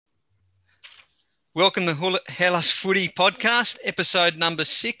Welcome to Hellas Footy Podcast, episode number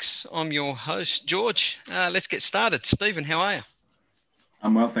 6. I'm your host, George. Let's get started. Stephen, how are you?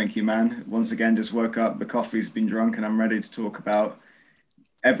 I'm well, thank you, man. Once again, just woke up, the coffee's been drunk, and I'm ready to talk about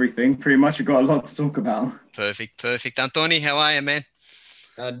everything. Pretty much, we've got a lot to talk about. Perfect. Antoni, how are you, man?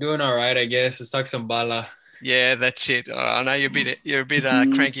 Doing all right, I guess. It's like some bala. Yeah, that's it. I know you're a bit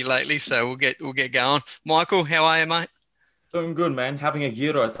cranky lately, so we'll get going. Michael, how are you, mate? Doing good, man. Having a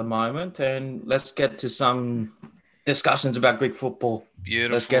Euro at the moment, and let's get to some discussions about Greek football.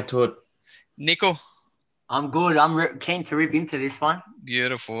 Beautiful. Let's get to it. Nico? I'm good. I'm keen to rip into this one.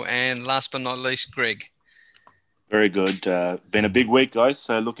 Beautiful. And last but not least, Greg? Very good. Been a big week, guys,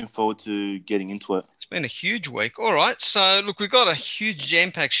 so looking forward to getting into it. It's been a huge week. All right. So, look, we've got a huge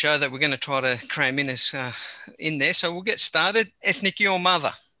jam-packed show that we're going to try to cram in there. So we'll get started. Ethnic your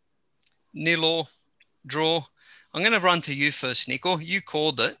mother. Nil or draw. I'm going to run to you first, Nico. You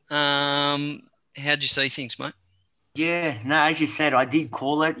called it. How'd you see things, mate? Yeah, no, as you said, I did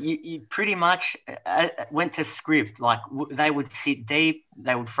call it. You pretty much went to script. Like they would sit deep,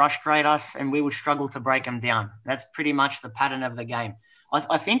 they would frustrate us, and we would struggle to break them down. That's pretty much the pattern of the game.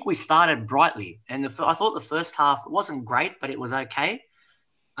 I think we started brightly, and I thought the first half wasn't great, but it was okay.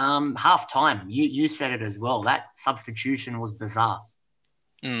 Half time, you said it as well. That substitution was bizarre.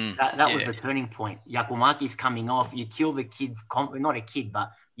 That was the turning point. Giakoumakis coming off. You kill the kid's not a kid, but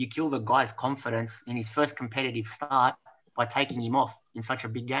you kill the guy's confidence in his first competitive start by taking him off in such a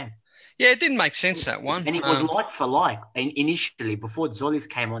big game. Yeah, it didn't make sense, that one. And it was like for like initially before Zolis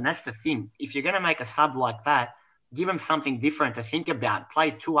came on. That's the thing. If you're going to make a sub like that, give him something different to think about.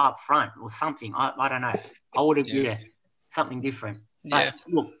 Play two up front or something. I don't know. I would have, something different. But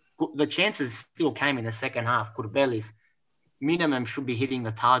look, the chances still came in the second half. Kourbelis minimum should be hitting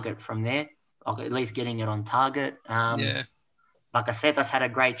the target from there, or at least getting it on target. Bakasetas had a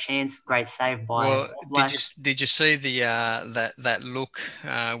great chance, great save by. Well, did you see the that look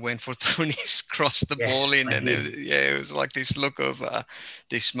when Fortounis crossed the ball in, and it was like this look of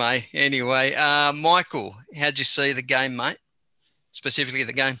dismay. Anyway, Michael, how'd you see the game, mate? Specifically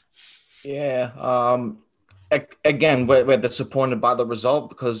the game. Yeah. Again, we're disappointed by the result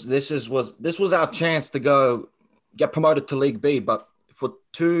because this was our chance to go get promoted to League B, but for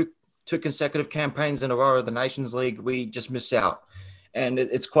two consecutive campaigns in a row of the Nations League, we just miss out. And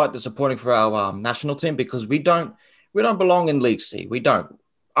it's quite disappointing for our national team because we don't belong in League C. We don't.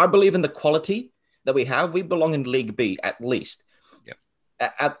 I believe in the quality that we have. We belong in League B at least.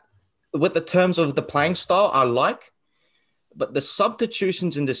 Yep. With the terms of the playing style, I like, but the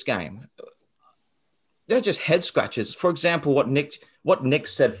substitutions in this game, they're just head scratches. For example, what Nick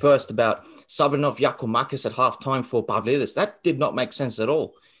said first about subbing off Giakoumakis at halftime for Pavlidis, that did not make sense at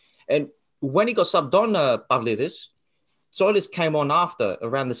all. And when he got subbed on Pavlidis, Zolis came on after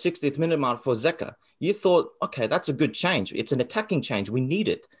around the 60th minute mark for Zeka. You thought, okay, that's a good change. It's an attacking change. We need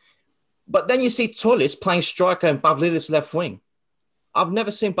it. But then you see Zolis playing striker and Pavlidis left wing. I've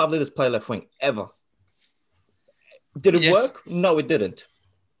never seen Pavlidis play left wing, ever. Did it work? No, it didn't.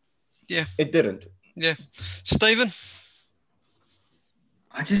 Yeah. It didn't. Yeah. Stephen?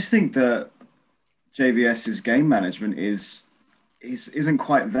 I just think that JVS's game management isn't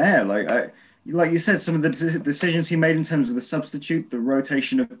quite there. Like you said, some of the decisions he made in terms of the substitute, the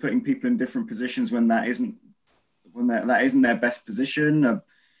rotation of putting people in different positions when that isn't their best position. And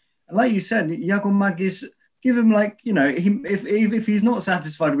like you said, Giakoumakis, give him if he's not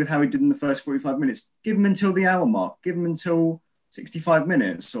satisfied with how he did in the first 45 minutes, give him until the hour mark, give him until 65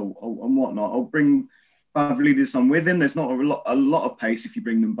 minutes or whatnot. Or bring Pavlidis on with him. There's not a lot of pace if you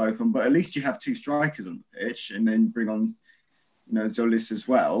bring them both on, but at least you have two strikers on the pitch, and then bring on, Zolis as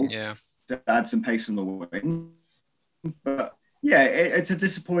well. Yeah. To add some pace on the wing. But yeah, it's a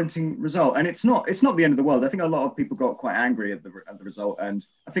disappointing result, and it's not the end of the world. I think a lot of people got quite angry at the result, and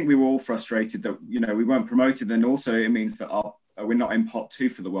I think we were all frustrated that we weren't promoted. And also, it means that we're not in pot 2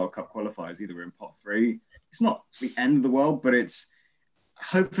 for the World Cup qualifiers either. We're in pot 3. It's not the end of the world, but it's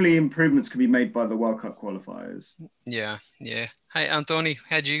hopefully improvements can be made by the World Cup qualifiers. Yeah. Hey, Antoni,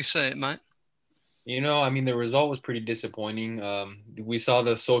 how'd you see it, mate? The result was pretty disappointing. We saw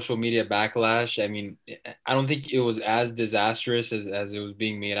the social media backlash. I don't think it was as disastrous as it was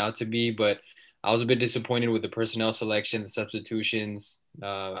being made out to be, but I was a bit disappointed with the personnel selection, the substitutions.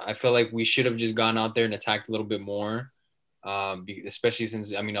 I feel like we should have just gone out there and attacked a little bit more, especially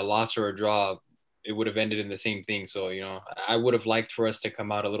since, a loss or a draw, it would have ended in the same thing. So, I would have liked for us to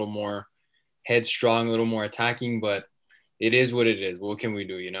come out a little more headstrong, a little more attacking, but it is what it is. What can we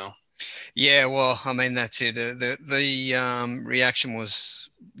do, Yeah, well, I mean, that's it. The reaction was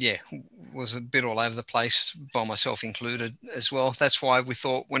a bit all over the place, by myself included as well. That's why we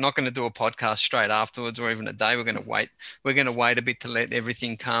thought we're not going to do a podcast straight afterwards or even a day. We're going to wait. We're going to wait a bit to let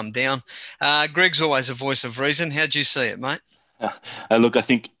everything calm down. Greg's always a voice of reason. How'd you see it, mate? Look, I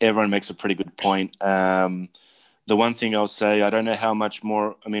think everyone makes a pretty good point. The one thing I'll say, I don't know how much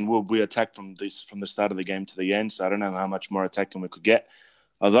more. I mean, we attacked from the start of the game to the end, so I don't know how much more attacking we could get.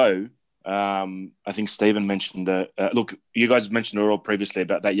 Although, I think Stephen mentioned, look, you guys mentioned it all previously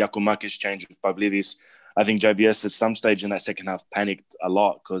about that Giakoumakis change with Pavlidis. I think JVS at some stage in that second half panicked a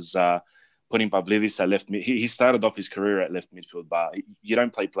lot because putting Pavlidis at left mid, he started off his career at left midfield, but you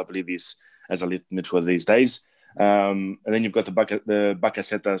don't play Pavlidis as a left midfielder these days. And then you've got the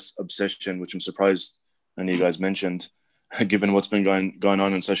Bakasetas obsession, which I'm surprised none of you guys mentioned, given what's been going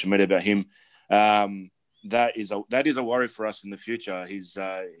on social media about him. That is a worry for us in the future. He's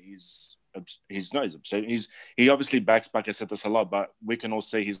upset. He obviously backs Bakasetas a lot, but we can all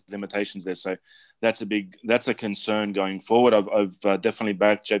see his limitations there. So that's a concern going forward. I've definitely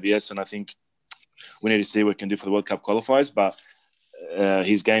backed JVS, and I think we need to see what we can do for the World Cup qualifiers. But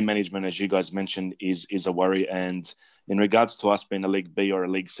his game management, as you guys mentioned, is a worry. And in regards to us being a League B or a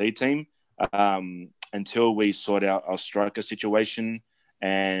League C team, until we sort out our striker situation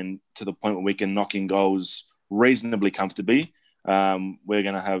and to the point where we can knock in goals reasonably comfortably, we're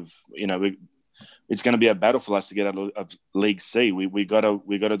going to have, it's going to be a battle for us to get out of League C. We got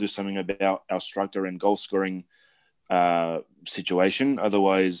to do something about our striker and goal scoring situation.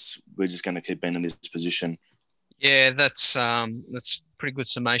 Otherwise, we're just going to keep being in this position. Yeah, that's pretty good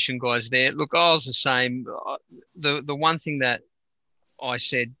summation, guys. There. Look, I was the same. The one thing that I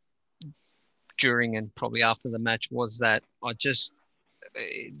said during and probably after the match was that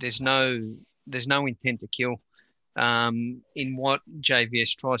there's no intent to kill in what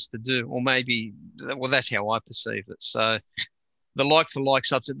JVS tries to do, or maybe, well, that's how I perceive it. So the like-for-like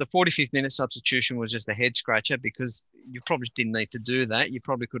the 45th minute substitution was just a head scratcher because you probably didn't need to do that. You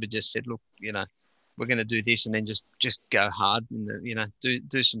probably could have just said, look, we're going to do this and then just go hard and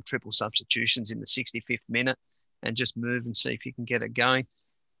do some triple substitutions in the 65th minute and just move and see if you can get it going.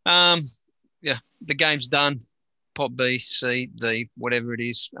 The game's done. Pot B, C, D, whatever it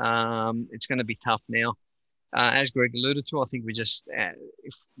is. It's going to be tough now. As Greg alluded to, I think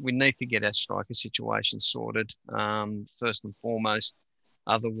if we need to get our striker situation sorted first and foremost.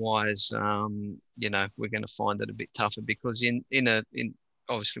 Otherwise, we're going to find it a bit tougher because in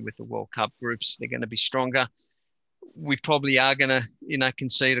obviously with the World Cup groups, they're going to be stronger. We probably are going to,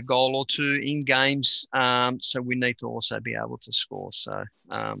 concede a goal or two in games. So we need to also be able to score. So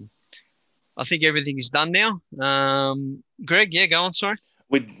I think everything is done now. Greg, go on, sorry.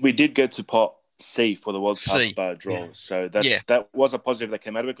 We did get to pot C for the World Cup draw. Yeah. So that was a positive that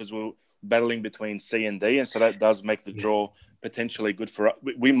came out of it because we were battling between C and D. And so that does make the draw potentially good for us.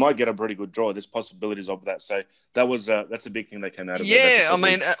 We might get a pretty good draw. There's possibilities of that. So that's a big thing that came out of it. Yeah, I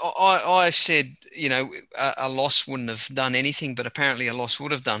mean, I said, a loss wouldn't have done anything, but apparently a loss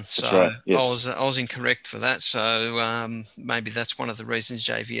would have done. So that's right. Yes. I was incorrect for that. So maybe that's one of the reasons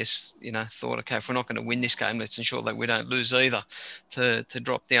JVS, thought, okay, if we're not going to win this game, let's ensure that we don't lose either to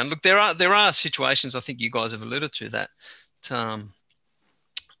drop down. Look, there are situations, I think you guys have alluded to that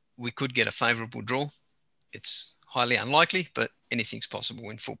we could get a favourable draw. It's highly unlikely, but anything's possible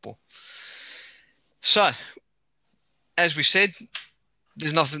in football. So, as we said,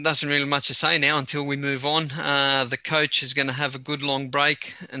 there's nothing really much to say now until we move on. The coach is going to have a good long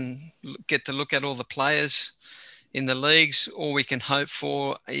break and get to look at all the players in the leagues. All we can hope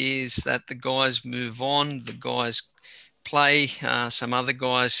for is that the guys move on, the guys play, some other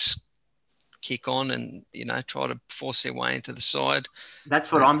guys kick on and, try to force their way into the side.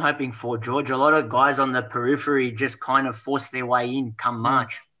 That's what I'm hoping for, George. A lot of guys on the periphery just kind of force their way in come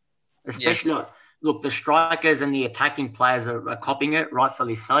March. Especially, look, the strikers and the attacking players are copying it,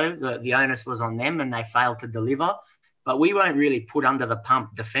 rightfully so. The onus was on them and they failed to deliver. But we won't really put under the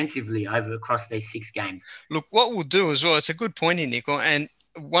pump defensively across these 6 games. Look, what we'll do as well, it's a good point here, Nico, and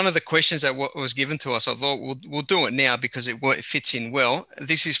one of the questions that was given to us, I thought we'll do it now because it fits in well.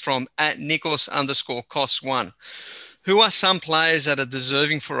 This is from @Nicholas_Costs1. Who are some players that are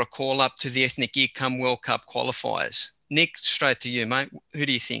deserving for a call up to the Ethnic Gear come World Cup qualifiers? Nick, straight to you, mate. Who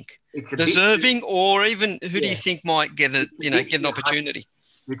do you think? It's deserving, or even who do you think might get get an opportunity?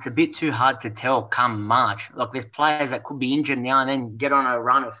 It's a bit too hard to tell come March. Look, there's players that could be injured now and then get on a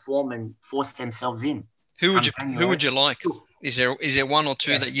run of form and force themselves in. Who would you like? Is there one or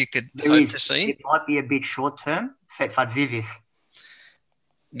two that you could hope to see? It might be a bit short term. Fetfadzivis.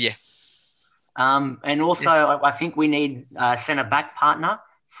 Yeah. And also, I think we need a centre back partner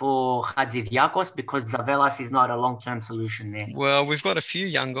for Hadzidiakos because Zavelas is not a long-term solution there. Well, we've got a few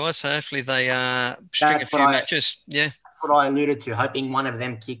young guys, so hopefully they string That's a few matches. Yeah. That's what I alluded to, hoping one of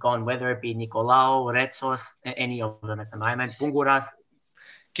them kick on, whether it be Nicolau, Retsos, any of them at the moment. Bunguras.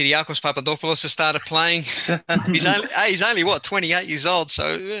 Kyriakos Papadopoulos has started playing. He's only what, 28 years old,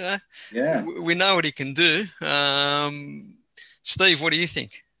 so we know what he can do. Steve, what do you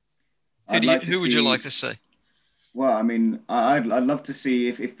think? Who would you like to see? Well, I mean, I'd love to see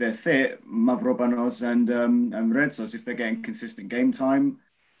if they're fit, Mavropanos and Retsos, if they're getting consistent game time.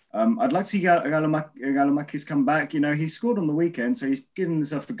 I'd like to see Galomakis come back. You know, he scored on the weekend, so he's given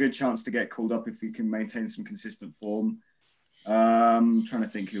himself a good chance to get called up if he can maintain some consistent form. Trying to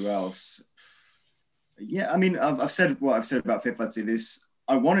think who else. Yeah, I mean, I've said what I've said about Fifadzidis.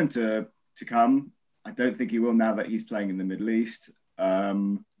 I want him to come. I don't think he will now that he's playing in the Middle East.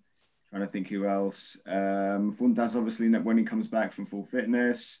 Trying to think who else. Funtas, obviously, when he comes back from full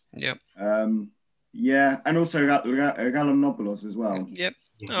fitness. Yep. Yeah, and also Galanopoulos as well. Yep.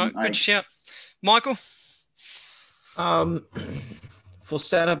 All right, good shout. Michael? For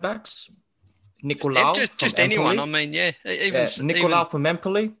centre backs, Nicolau. Just anyone. I mean, Nicolau from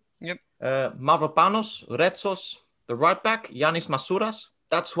Empoli. Yep. Mavropanos, Retsos, the right back, Yanis Masouras.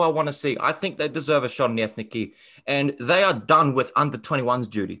 That's who I want to see. I think they deserve a shot in the Ethniki. And they are done with under-21s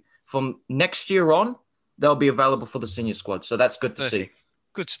duty. From next year on, they'll be available for the senior squad. So that's good to see.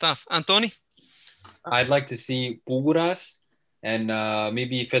 Good stuff. Antoni? I'd like to see Bunguras and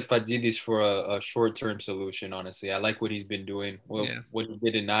maybe Fetfadzidis for a short-term solution, honestly. I like what he's been doing, what he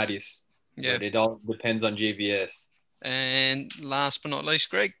did in Addis. Yeah. But it all depends on JVS. And last but not least,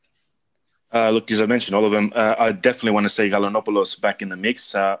 Greg? Look, as I mentioned, all of them, I definitely want to see Galanopoulos back in the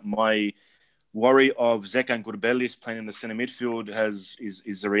mix. My worry of Zeka and Gurbelis playing in the centre midfield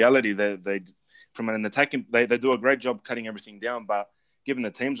is the reality. They from an attacking, they do a great job cutting everything down, but given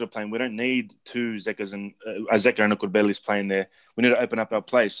the teams we're playing, we don't need two Zekas and a Zeka and a Gurbelis playing there. We need to open up our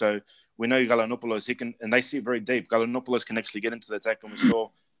play. So we know Galanopoulos, he can, and they see it very deep. Galanopoulos can actually get into the attack, and we saw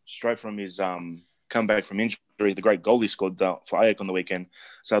straight from his comeback from injury, the great goal he scored for Ajax on the weekend.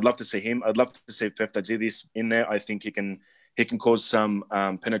 So I'd love to see him. I'd love to see Feftajidis in there. I think he can cause some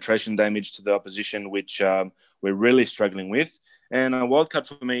penetration damage to the opposition, which we're really struggling with. And a wild card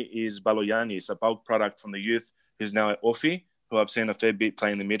for me is Baloyanis, a bulk product from the youth who's now at Orfi, who I've seen a fair bit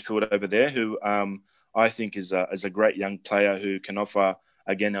playing the midfield over there, who I think is a great young player who can offer,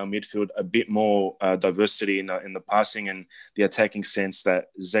 again, our midfield a bit more diversity in the passing and the attacking sense that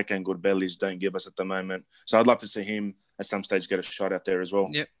Zeka and Gurbelis don't give us at the moment. So I'd love to see him at some stage get a shot out there as well.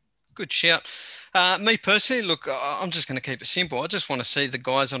 Yep. Good shout. Me personally, look, I'm just going to keep it simple. I just want to see the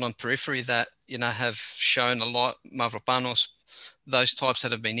guys on periphery that, have shown a lot, Mavropanos, those types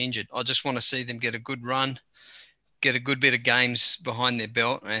that have been injured. I just want to see them get a good run, get a good bit of games behind their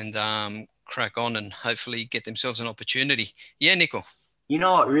belt and crack on and hopefully get themselves an opportunity. Yeah, Nico? You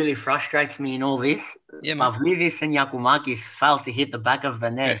know what really frustrates me in all this? Yeah, Pavlidis and Yakumakis failed to hit the back of the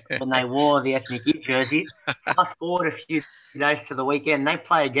net when they wore the Ethniki jersey. Fast forward a few days to the weekend, they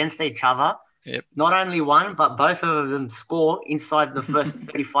play against each other. Yep. Not only one, but both of them score inside the first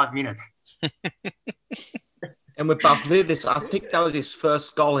 35 minutes. And with Pavlidis, I think that was his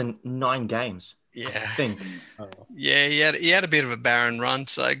first goal in 9 games. Yeah. I think. Yeah, he had a bit of a barren run,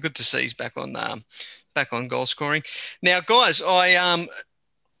 so good to see he's back on goal scoring. Now, guys, I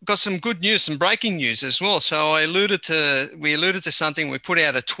got some good news, some breaking news as well. So we alluded to something. We put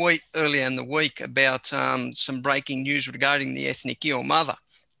out a tweet earlier in the week about some breaking news regarding the Ethniki or mother.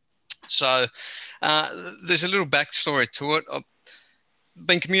 So there's a little backstory to it. I've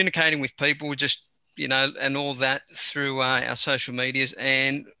been communicating with people just, and all that through our social medias,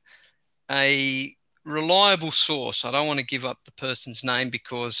 and a reliable source. I don't want to give up the person's name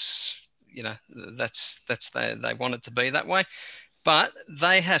because that's they want it to be that way. But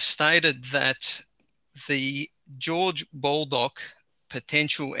they have stated that the George Baldock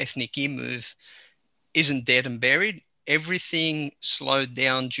potential Ethniki move isn't dead and buried. Everything slowed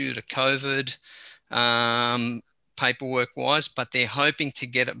down due to COVID, paperwork-wise, but they're hoping to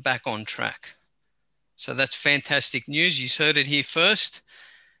get it back on track. So that's fantastic news. You heard it here first.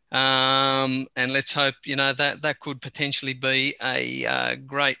 And let's hope, that could potentially be a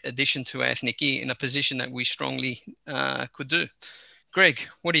great addition to Ethniki in a position that we strongly could do. Greg,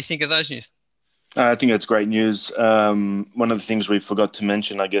 what do you think of those news? I think that's great news. One of the things we forgot to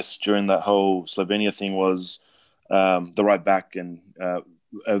mention, I guess, during that whole Slovenia thing was the right back, and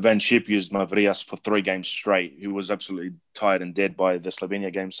Van Schip used Mavrias for 3 games straight. He was absolutely tired and dead by the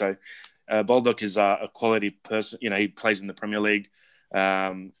Slovenia game. So Baldock is a quality person. He plays in the Premier League.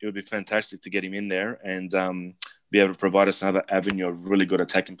 It would be fantastic to get him in there. And be able to provide us another avenue of really good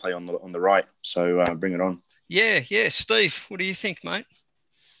attacking play on the right. So bring it on. Yeah. Steve, what do you think, mate?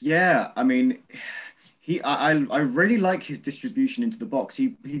 Yeah, I mean, I really like his distribution into the box.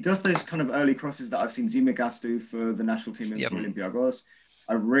 He does those kind of early crosses that I've seen Zimigas do for the national team and for Olympiacos.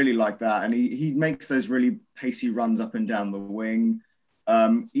 I really like that, and he makes those really pacey runs up and down the wing.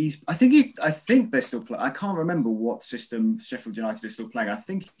 I think they're still playing. I can't remember what system Sheffield United is still playing. I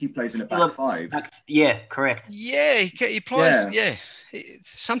think he plays in a back five. Yeah, correct. Yeah, he plays. Yeah,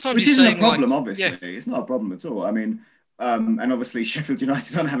 sometimes which isn't a problem. like, obviously, it's not a problem at all. I mean, and obviously Sheffield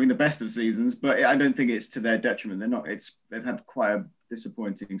United aren't having the best of seasons, but I don't think it's to their detriment. They're not. They've had quite a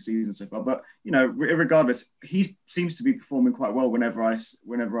disappointing season so far. But you know, regardless, he seems to be performing quite well whenever I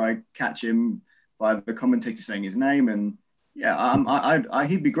catch him via the commentator saying his name. And yeah,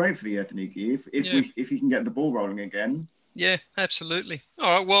 he'd be great for the Ethniki if he can get the ball rolling again. Yeah, absolutely.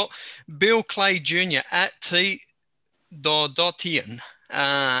 All right. Well, Bill Clay Jr. at T. Dodotian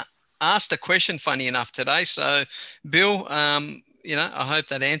asked a question, funny enough, today. So, Bill, I hope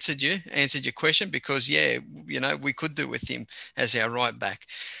that answered your question, because, we could do with him as our right back.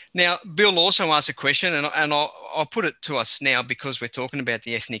 Now, Bill also asked a question, and I'll put it to us now because we're talking about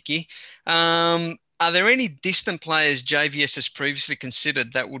the Ethniki. Are there any distant players JVS has previously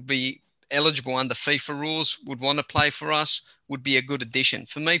considered that would be eligible under FIFA rules, would want to play for us, would be a good addition?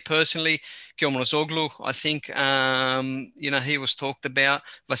 For me personally, Kilmanoglu, I think, he was talked about.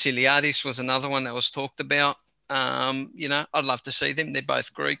 Vasiliadis was another one that was talked about. I'd love to see them. They're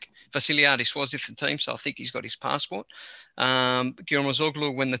both Greek. Vasiliadis was with the team, so I think he's got his passport.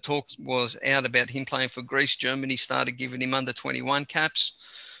 Kilmanoglu, when the talk was out about him playing for Greece, Germany started giving him under 21 caps.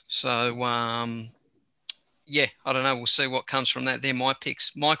 So, I don't know. We'll see what comes from that. They're my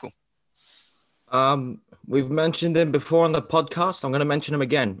picks. Michael. We've mentioned him before on the podcast. I'm going to mention him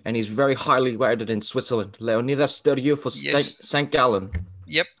again, and he's very highly rated in Switzerland. Leonidas Steriou for St. Gallen.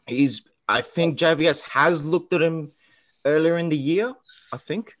 Yep. I think JVS has looked at him earlier in the year, I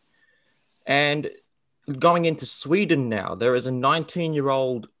think. And going into Sweden now, there is a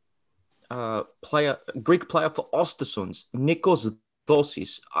 19-year-old Greek player for Östersunds, Nikos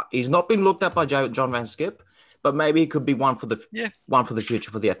Dosis. He's not been looked at by John Van Skip, but maybe he could be one for the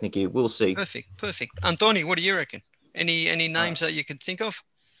future for the Ethniki. We'll see. Perfect. Antoni, what do you reckon? Any names that you could think of?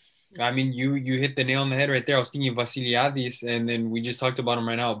 I mean, you hit the nail on the head right there. I was thinking Vasiliadis, and then we just talked about him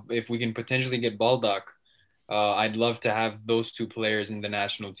right now. If we can potentially get Baldock, I'd love to have those two players in the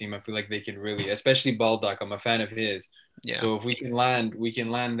national team. I feel like they can really, especially Baldock. I'm a fan of his. Yeah. So if we can land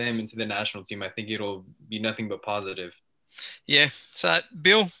them into the national team, I think it'll be nothing but positive. Yeah. So,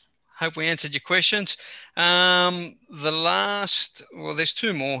 Bill, hope we answered your questions. There's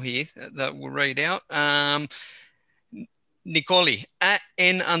two more here that we'll read out. Nicoli at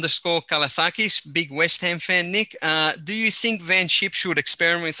N_Kalathakis, big West Ham fan. Nick, do you think Van Schip should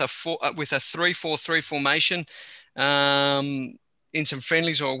experiment with a 3-4-3 formation in some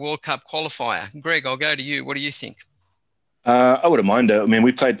friendlies or a World Cup qualifier? Greg, I'll go to you. What do you think? I wouldn't mind it. I mean,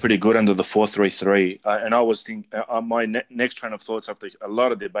 we played pretty good under the 4-3-3, and I was thinking my next train of thoughts after a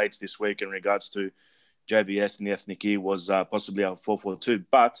lot of debates this week in regards to JVS and the Ethniki was possibly a 4-4-2,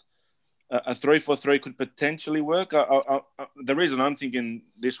 but a 3-4-3 could potentially work. The reason I'm thinking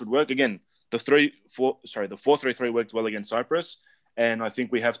this would work, again, the 4-3-3 worked well against Cyprus, and I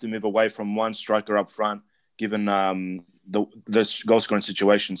think we have to move away from one striker up front, given the goal scoring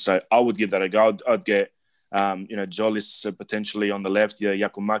situation. So I would give that a go. I'd get Jolis potentially on the left,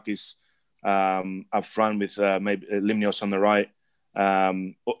 Yakumakis up front with maybe Limnios on the right,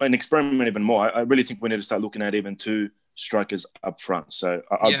 and experiment even more. I really think we need to start looking at even two strikers up front. So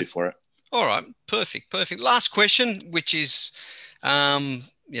I'd be for it. All right, perfect. Last question, which is,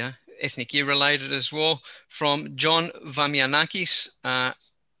 Ethniki related as well, from John Vamianakis at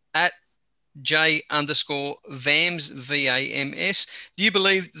J_Vams, VAMS. Do you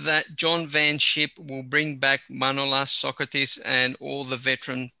believe that John Van Schip will bring back Manolas, Socrates, and all the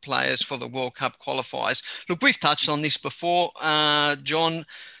veteran players for the World Cup qualifiers? Look, we've touched on this before, John.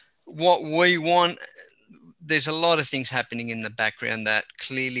 What we want, there's a lot of things happening in the background that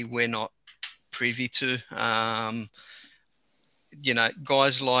clearly we're not privy to.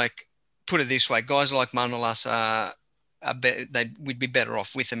 Guys like, put it this way, guys like Manolas we'd be better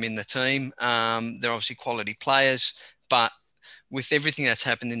off with them in the team. They're obviously quality players, but with everything that's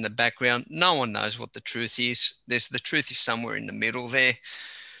happened in the background, no one knows what the truth is. The truth is somewhere in the middle there.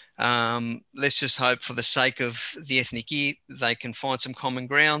 Let's just hope, for the sake of the Ethniki, they can find some common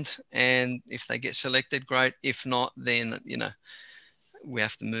ground, and if they get selected, great. If not, then we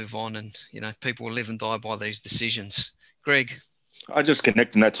have to move on, and people will live and die by these decisions. Greg, I just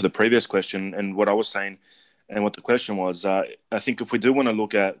connecting that to the previous question and what I was saying. and what the question was. I think if we do want to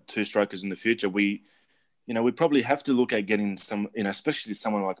look at two strikers in the future, we probably have to look at getting some, especially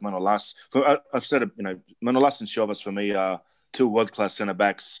someone like Manolas. I've said it, Manolas and Chauvas for me are two world-class centre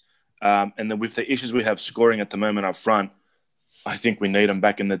backs. And then with the issues we have scoring at the moment up front, I think we need them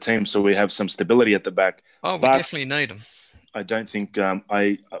back in the team so we have some stability at the back. Oh, we definitely need them. I don't think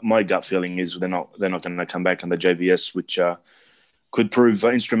my gut feeling is they're not going to come back on the JVS, which could prove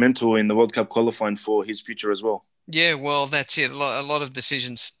instrumental in the World Cup qualifying for his future as well. Yeah, well, that's it. A lot of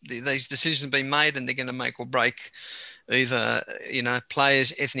decisions. These decisions have been made, and they're going to make or break either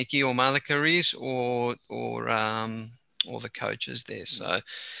players' Ethniki or Mother careers, or the coaches there. So,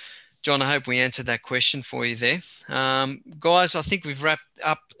 John, I hope we answered that question for you there. Guys, I think we've wrapped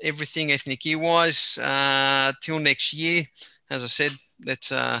up everything Ethniki-wise. Till next year, as I said, let's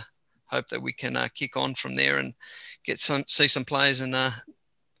hope that we can kick on from there and see some players and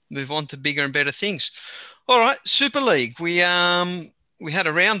move on to bigger and better things. All right, Super League. We had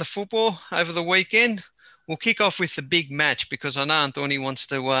a round of football over the weekend. We'll kick off with the big match because I know Antoni wants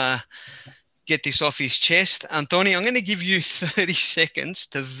to get this off his chest. Antoni, I'm going to give you 30 seconds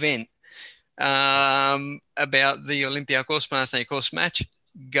to vent about the Olympiacos Panathinaikos match.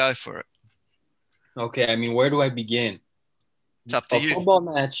 Go for it. Okay, I mean, where do I begin? It's up to you. A football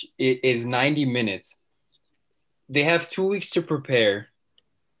match is 90 minutes. They have 2 weeks to prepare.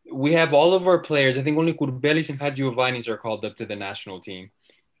 We have all of our players. I think only Kourbelis and Hadjiovanis are called up to the national team.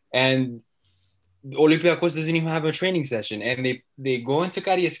 And Olympiacos doesn't even have a training session. And they go into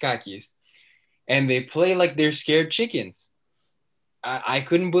Kariaskakis and they play like they're scared chickens. I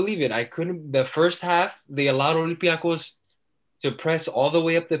couldn't believe it. The first half, they allowed Olympiacos to press all the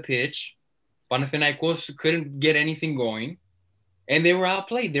way up the pitch. Panathinaikos couldn't get anything going. And they were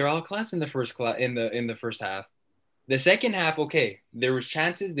outplayed. They were outclassed in the first half. The second half, okay, there was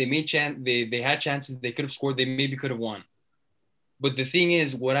chances. They had chances. They could have scored. They maybe could have won. But the thing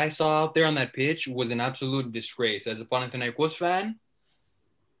is, what I saw out there on that pitch was an absolute disgrace. As a Panathinaikos fan,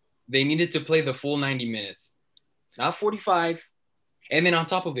 they needed to play the full 90 minutes, not 45. And then on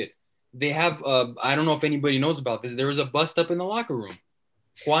top of it, they have, I don't know if anybody knows about this, there was a bust up in the locker room.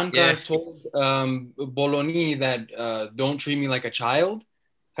 Juancar told Bologna that don't treat me like a child.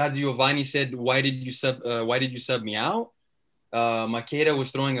 Hadjiovanis said, why did you sub me out? Makeda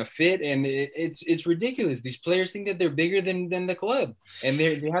was throwing a fit, and it's ridiculous. These players think that they're bigger than the club, and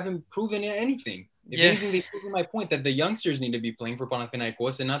they haven't proven anything. If anything, they've proven my point that the youngsters need to be playing for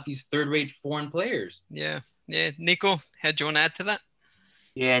Panathinaikos and not these third-rate foreign players. Yeah. Nico, how do you want to add to that?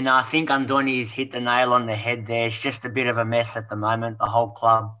 Yeah, no, I think Andoni's hit the nail on the head there. It's just a bit of a mess at the moment, the whole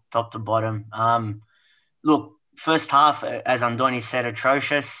club, top to bottom. Look, first half, as Andoni said,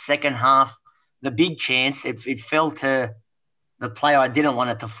 atrocious. Second half, the big chance, it fell to the player I didn't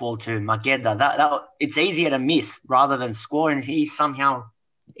want it to fall to, Makeda. That it's easier to miss rather than score, and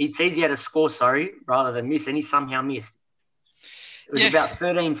it's easier to score, rather than miss, and he somehow missed. It was about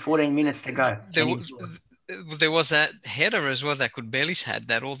 13, 14 minutes to go. There was that header as well that Kourbelis had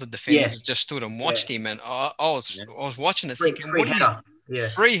that all the defenders just stood and watched him, and I was watching it thinking,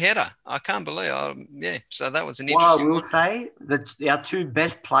 free header. I can't believe so that was an interesting I will say that our two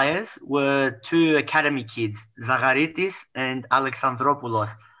best players were two academy kids, Zagaritis and Alexandropoulos.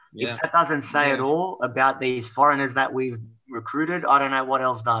 If that doesn't say it all about these foreigners that we've recruited, I don't know what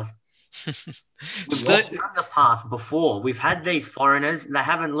else does. We've walked down the path before. We've had these foreigners, they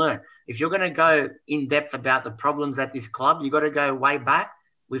haven't learned. If you're going to go in depth about the problems at this club, you've got to go way back.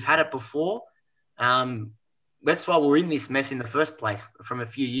 We've had it before. That's why we're in this mess in the first place from a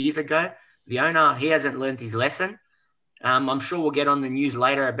few years ago. The owner, he hasn't learned his lesson. I'm sure we'll get on the news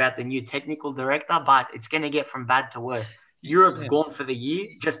later about the new technical director, but it's going to get from bad to worse. Europe's gone for the year.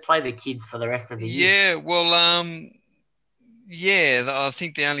 Just play the kids for the rest of the year. Yeah, well, I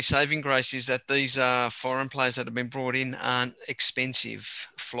think the only saving grace is that these foreign players that have been brought in aren't expensive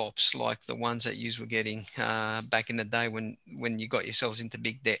flops like the ones that you were getting back in the day when you got yourselves into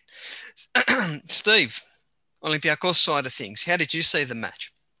big debt. Steve, Olympiacos side of things, how did you see the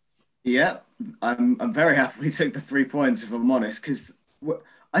match? Yeah, I'm very happy we took the 3 points, if I'm honest, because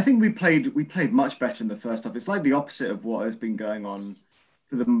I think we played much better in the first half. It's like the opposite of what has been going on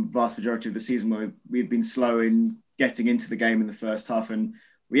for the vast majority of the season, where we've been slow in getting into the game in the first half, and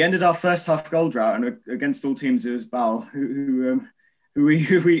we ended our first half goal drought, and against all teams it was Bal who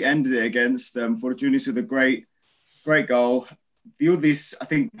we ended it against. Fortunis with a great goal. Diudis, I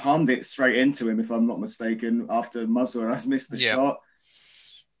think, palmed it straight into him, if I'm not mistaken, after Mazouras missed the shot.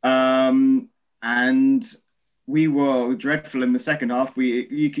 And we were dreadful in the second half.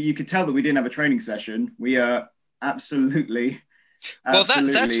 You could tell that we didn't have a training session. We absolutely Well,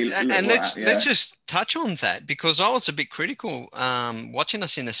 that's Absolutely. and let's Yeah. let's just touch on that, because I was a bit critical watching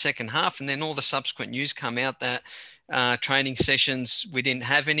us in the second half, and then all the subsequent news come out that training sessions we didn't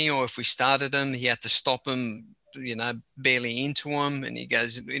have any, or if we started them, he had to stop them, barely into them. And he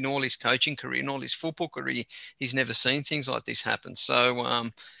goes, in all his coaching career, in all his football career, he's never seen things like this happen. So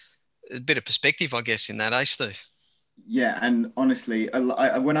a bit of perspective, I guess, in that, Steve? Yeah, and honestly,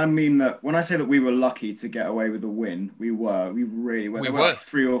 when I say that we were lucky to get away with a win, we really were. There were like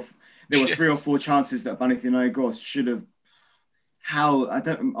three or four chances that Panathinaikos should have. I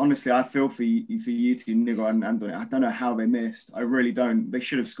feel for you two, Nigo and Anthony. I don't know how they missed. I really don't. They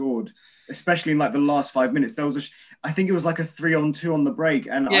should have scored, especially in like the last 5 minutes. There was I think it was like a 3-on-2 on the break,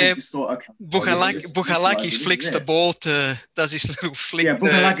 and I just thought, okay. Bukhalakis flicks the ball does his little flick. Yeah,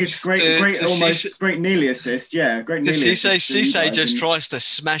 Bukhalakis great nearly assist. Yeah, great nearly assist. Cisse just tries to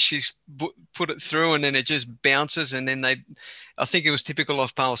smash put it through, and then it just bounces, and then I think it was typical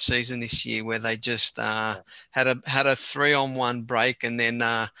of Pale's season this year, where they just had a 3-on-1 break, and then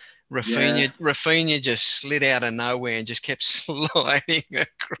Rafinha just slid out of nowhere and just kept sliding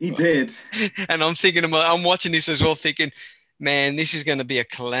across. He did. And I'm watching this as well, thinking, man, this is going to be a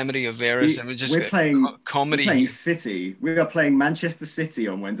calamity of errors. We're playing comedy. We're playing City. We are playing Manchester City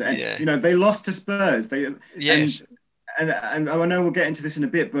on Wednesday. And, they lost to Spurs. Yes. And I know we'll get into this in a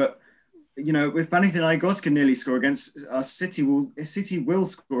bit, but if Panathinaikos can nearly score against us, City will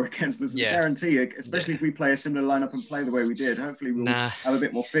score against us. I guarantee it, especially if we play a similar lineup and play the way we did. Hopefully we'll have a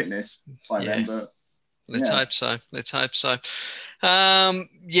bit more fitness by then. But let's hope so.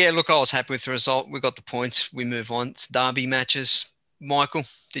 Look, I was happy with the result. We got the points. We move on. It's derby matches. Michael,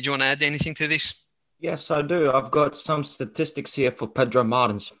 did you want to add anything to this? Yes, I do. I've got some statistics here for Pedro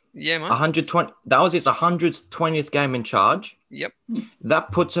Martins. Yeah, man. 120. That was his 120th game in charge. Yep. That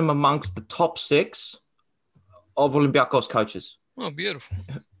puts him amongst the top 6 of Olympiacos coaches. Oh, beautiful.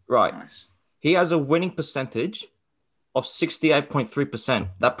 Right. Nice. He has a winning percentage of 68.3%.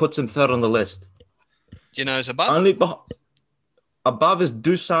 That puts him 3rd on the list. Do you know who's above? Only above is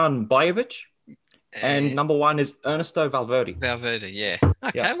Dusan Bajovic. And number 1 is Ernesto Valverde. Yeah.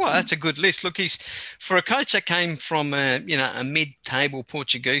 Okay, well, that's a good list. Look, he's for a coach that came from a mid-table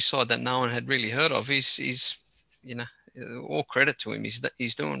Portuguese side that no one had really heard of. He's all credit to him.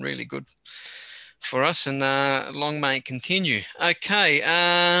 He's doing really good for us, and long may it continue. Okay,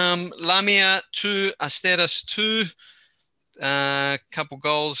 Lamia 2, Asteras 2, couple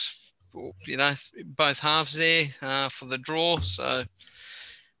goals, both halves there for the draw. So.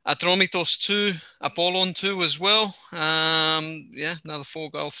 Atromitos 2, Apollon 2 as well. Another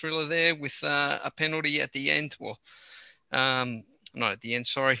 4-goal thriller there with a penalty at the end. Well, not at the end,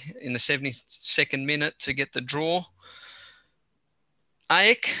 sorry, in the 72nd minute to get the draw.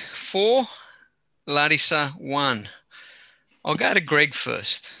 AEK 4, Larissa 1. I'll go to Greg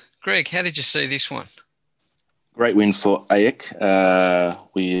first. Greg, how did you see this one? Great win for AEK.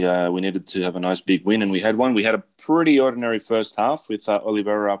 We needed to have a nice big win, and we had one. We had a pretty ordinary first half with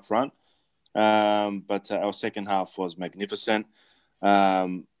Oliveira up front, but our second half was magnificent.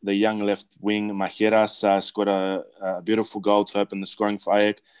 The young left wing, Majeras, scored a beautiful goal to open the scoring for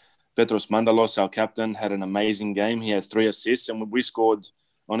AEK. Petros Mandalos, our captain, had an amazing game. He had 3 assists, and we scored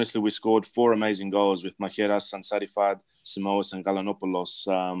 4 amazing goals with Majeras, Sansarifad, Simoes, and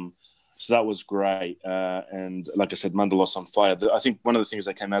Galanopoulos. So that was great. And like I said, Mandalos on fire. I think one of the things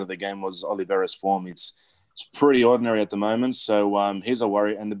that came out of the game was Oliveira's form. It's pretty ordinary at the moment. So here's a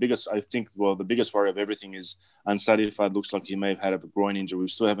worry. And the biggest worry of everything is Ansarifad looks like he may have had a groin injury. We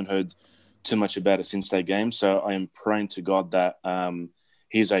still haven't heard too much about it since that game. So I am praying to God that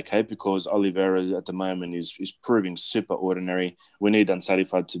he's okay, because Oliveira at the moment is proving super ordinary. We need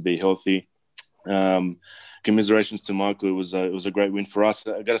Ansarifad to be healthy. Commiserations to Michael. It was a great win for us.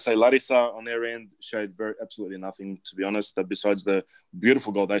 I got to say, Larissa on their end showed absolutely nothing, to be honest, besides the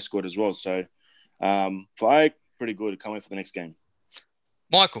beautiful goal they scored as well. So for AEK, pretty good. Can't wait for the next game.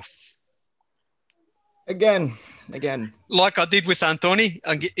 Michael. Again. Like I did with Antoni,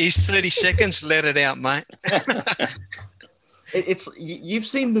 he's 30 seconds, let it out, mate. You've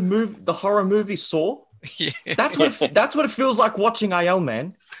seen the horror movie Saw? Yeah. That's what it feels like watching AL,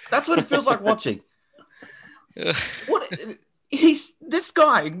 man. That's what it feels like watching. This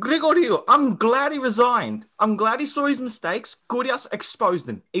guy, Gregorio, I'm glad he resigned. I'm glad he saw his mistakes. Gurias exposed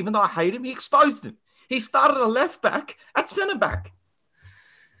him. Even though I hate him, he exposed him. He started a left back at centre back.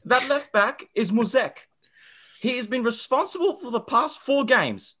 That left back is Muzek. He has been responsible for the past 4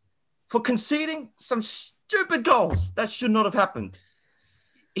 games for conceding some stupid goals that should not have happened.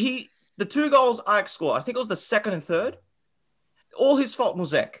 The 2 goals Ajax scored, I think it was the second and third, all his fault,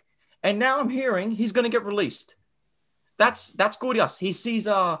 Muzek. And now I'm hearing he's going to get released. That's Gordias. He sees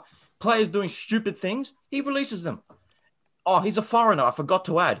players doing stupid things. He releases them. Oh, he's a foreigner. I forgot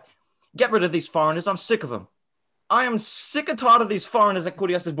to add. Get rid of these foreigners. I'm sick of them. I am sick and tired of these foreigners that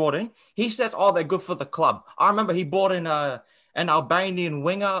Gordias has brought in. He says, oh, they're good for the club. I remember he brought in an Albanian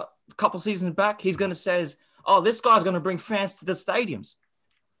winger a couple seasons back. He's going to say, oh, this guy's going to bring fans to the stadiums.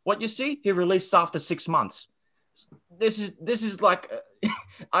 What you see, he released after 6 months. This is like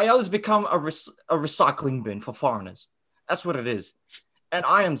IL has become a recycling bin for foreigners. That's what it is. And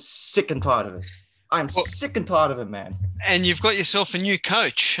I am sick and tired of it. I'm sick and tired of it, man. And you've got yourself a new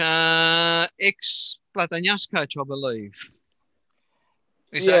coach, ex-Platanias coach, I believe.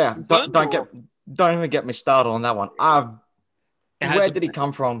 Don't even get me started on that one. Where did he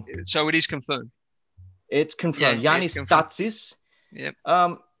come from? So it is confirmed. It's confirmed. Yannis Tatsis. Yep.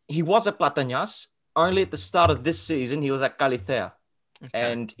 He was at Platanias. Only at the start of this season, he was at Kalithea.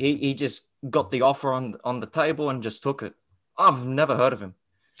 Okay. And he just got the offer on the table and just took it. I've never heard of him.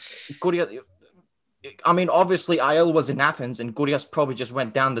 I mean, obviously, IL was in Athens, and Gordias probably just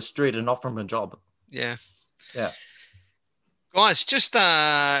went down the street and offered him a job. Yeah. Yeah. Guys, just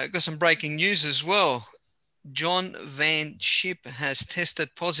got some breaking news as well. John Van Schip has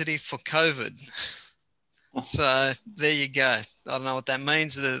tested positive for COVID. So there you go. I don't know what that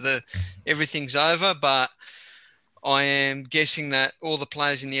means. Everything's over, but I am guessing that all the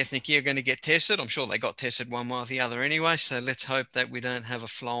players in the Ethniki are going to get tested. I'm sure they got tested one way or the other anyway. So let's hope that we don't have a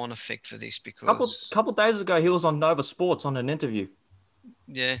flow-on effect for this because couple days ago he was on Nova Sports on an interview.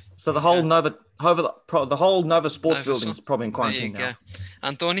 Yeah. So the whole Nova Sports building is probably in quarantine now. Go.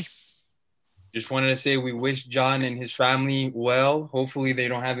 Antoni? Just wanted to say we wish John and his family well. Hopefully they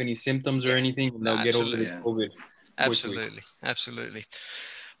don't have any symptoms or anything and they'll get over this COVID. Absolutely.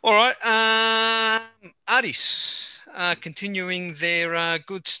 All right. Aris, continuing their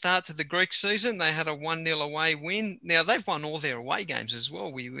good start to the Greek season. They had a 1-0 away win. Now, they've won all their away games as well.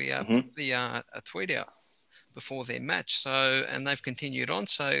 We put a tweet out before their match. So, and they've continued on.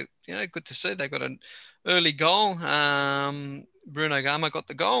 So, good to see. They got an early goal. Bruno Gama got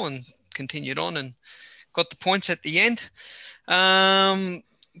the goal and continued on and got the points at the end.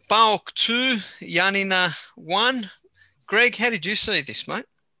 PAOK 2, Yanina 1. Greg, how did you see this, mate?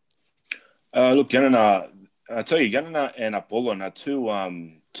 Look, Yanina, I tell you, Yanina and Apollon are two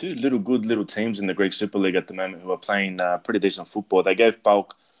good little teams in the Greek Super League at the moment who are playing pretty decent football. They gave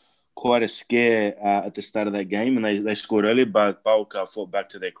PAOK quite a scare at the start of that game and they scored early, but PAOK fought back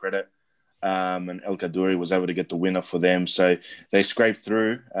to their credit. And El Kaduri was able to get the winner for them. So they scraped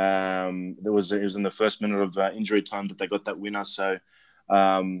through. It was in the first minute of injury time that they got that winner. So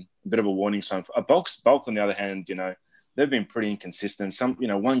a bit of a warning sign. PAOK, on the other hand, they've been pretty inconsistent.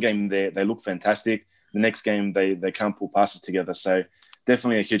 One game they look fantastic. The next game they can't pull passes together. So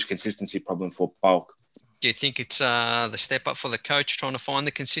definitely a huge consistency problem for PAOK. Do you think it's the step up for the coach trying to find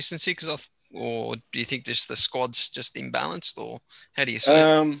the consistency? Or do you think the squad's just imbalanced? Or how do you see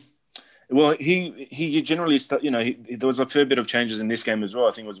it? Well, he generally there was a fair bit of changes in this game as well.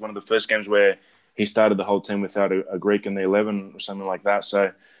 I think it was one of the first games where he started the whole team without a Greek in the 11 or something like that.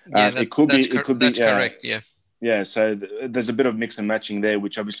 So it could be. That's correct. Yeah. Yeah. So there's a bit of mix and matching there,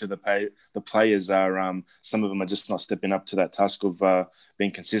 which obviously the players are. Some of them are just not stepping up to that task of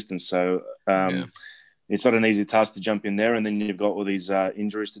being consistent. So it's not an easy task to jump in there, and then you've got all these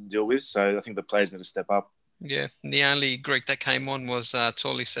injuries to deal with. So I think the players need to step up. Yeah, the only Greek that came on was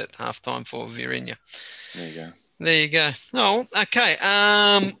Tolis at halftime for Virinha. There you go. Oh, okay.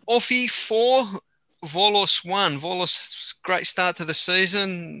 Offie 4, Volos 1. Volos, great start to the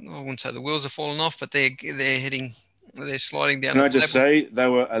season. I wouldn't say the wheels are falling off, but they're sliding down. Can I just say they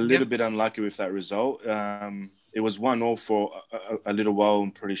were a little bit unlucky with that result. It was 1-1 for a little while. I'm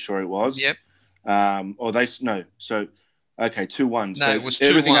pretty sure it was. Yep. Okay, 2-1. No, so it was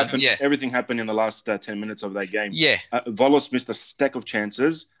 2-1. Everything happened in the last 10 minutes of that game. Yeah. Volos missed a stack of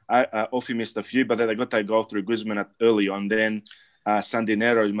chances. Offie missed a few, but then they got that goal through Guzman early on. Then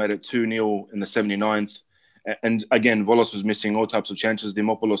Sandinero made it 2-0 in the 79th. And again, Volos was missing all types of chances.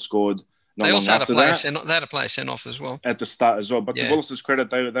 Dimopoulos scored not long after that. They had a player sent off as well. At the start as well. But to Volos' credit,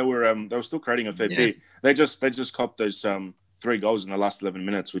 they were still creating a fair bit. They just copped those 3 goals in the last 11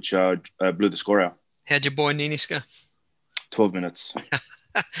 minutes, which blew the score out. How'd your boy Ninis go? 12 minutes.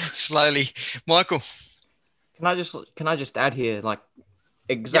 Slowly. Michael. Can I just add here, like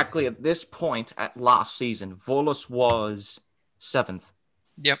exactly at this point at last season, Volos was 7th.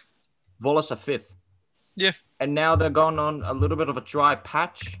 Yep. Volos are 5th. Yeah. And now they're going on a little bit of a dry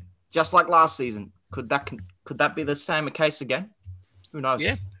patch, just like last season. Could that be the same case again? Who knows?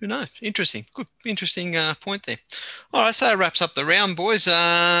 Yeah, who knows? Interesting. Good, interesting point there. All right, so that wraps up the round, boys.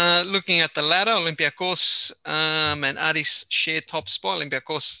 Looking at the ladder, Olympiacos and Aris share top spot.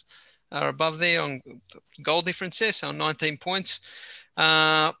 Olympiacos are above there on goal difference there, so 19 points.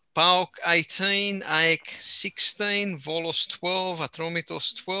 PAOK 18, AEK 16, Volos 12,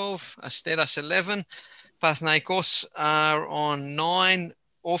 Atromitos 12, Asteras 11. Panathinaikos are on 9.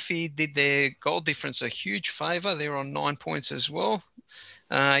 Orfi did their goal difference a huge favour. They're on 9 points as well.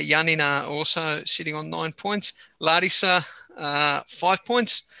 Yanina also sitting on 9 points. Larissa, 5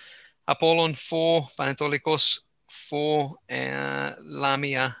 points. Apollon 4, Panetolikos 4,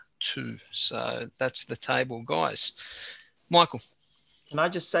 Lamia 2. So that's the table, guys. Michael. Can I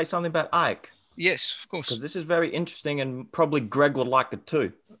just say something about AEK? Yes, of course. Because this is very interesting and probably Greg would like it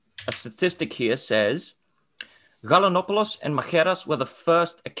too. A statistic here says Galanopoulos and Macheras were the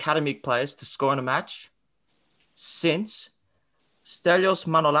first academic players to score in a match since Stelios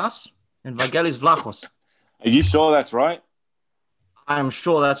Manolas and Vangelis Vlachos. Are you sure that's right? I am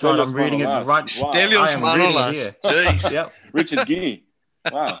sure that's right. I'm reading Manolas. it right. Wow. Stelios Manolas. Jeez. Yep. Richard Gee.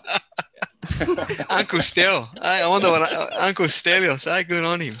 Wow. Uncle Stel. I wonder what Uncle Stelios. Good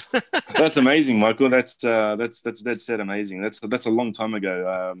on him. That's amazing, Michael. That's dead set amazing. That's a long time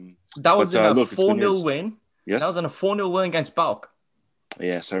ago. That was in a look, it's good 4-0 news. win. Yes. That was in a 4-0 win against Bulk.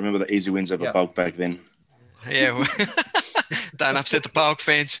 Yes, I remember the easy wins over Yep. Bulk back then. Yeah. Don't upset the PAOK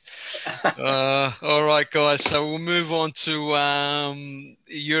fans. All right, guys. So we'll move on to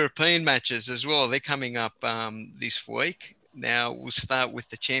European matches as well. They're coming up this week. Now we'll start with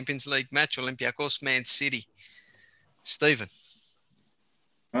the Champions League match, Olympiacos, Man City. Stephen.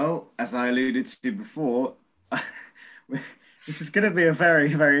 Well, as I alluded to before, this is going to be a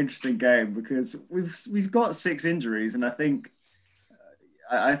very, very interesting game because we've got 6 injuries, and I think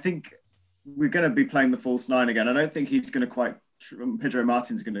we're going to be playing the false 9 again. I don't think he's going to quite. Pedro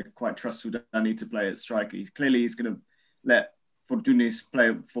Martin's going to quite trust Sudani to play at striker. He's going to let Fortunis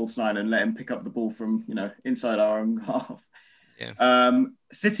play false 9 and let him pick up the ball from inside our own half. Yeah.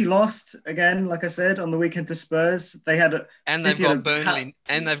 City lost again, like I said, on the weekend to Spurs. They had they've got Burnley,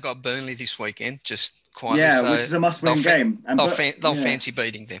 and they've got Burnley this weekend. Just quietly, yeah, which is a must-win game. And they'll fancy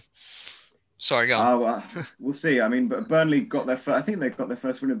beating them. Sorry, go on. We'll see. I mean, but Burnley got their I think they got their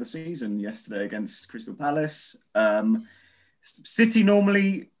first win of the season yesterday against Crystal Palace. City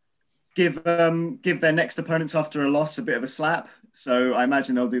normally give their next opponents after a loss a bit of a slap, so I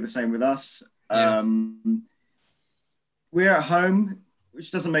imagine they'll do the same with us. Yeah. We're at home,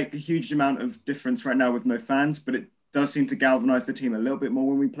 which doesn't make a huge amount of difference right now with no fans, but it does seem to galvanise the team a little bit more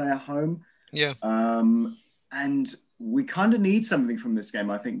when we play at home. Yeah. And we kind of need something from this game,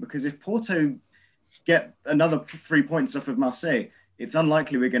 I think, because if Porto get another 3 points off of Marseille, it's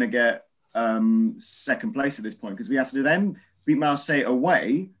unlikely we're going to get second place at this point, because we have to then beat Marseille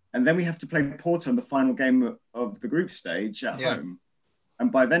away, and then we have to play Porto in the final game of the group stage at home.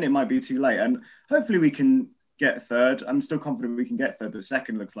 And by then it might be too late. And hopefully we can get third. I'm still confident we can get third, but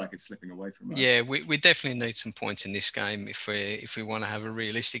second looks like it's slipping away from us. Yeah, we definitely need some points in this game if we want to have a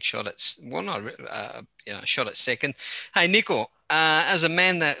realistic shot at shot at second. Hey, Nico, as a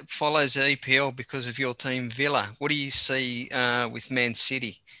man that follows the EPL because of your team Villa, what do you see with Man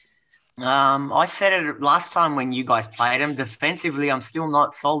City? I said it last time when you guys played them. Defensively, I'm still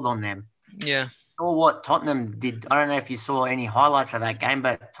not sold on them. Yeah. Saw what Tottenham did. I don't know if you saw any highlights of that game,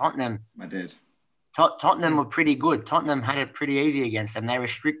 but Tottenham. I did. Tottenham were pretty good. Tottenham had it pretty easy against them. They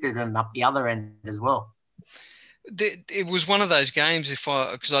restricted them up the other end as well. It was one of those games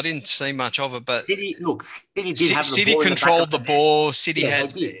because I didn't see much of it, but City did have the City ball controlled the ball. City Yeah,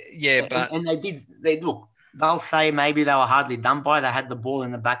 had, they did. but and they did. They'll say maybe they were hardly done by. They had the ball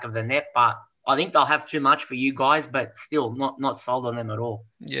in the back of the net, but I think they'll have too much for you guys. But still, not sold on them at all.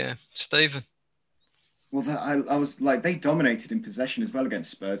 Yeah, Stephen. Well, I was like, they dominated in possession as well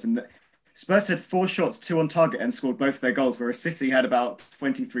against Spurs, and Spurs had 4 shots, 2 on target, and scored both their goals, whereas City had about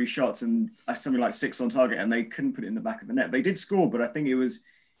 23 shots and something like 6 on target, and they couldn't put it in the back of the net. They did score, but I think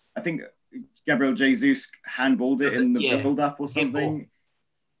Gabriel Jesus handballed it in the build-up or something.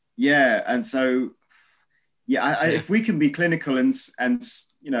 Yeah, and so, if we can be clinical and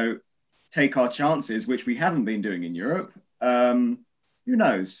take our chances, which we haven't been doing in Europe, who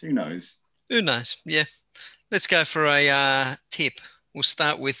knows? Who knows? Yeah. Let's go for a tip. We'll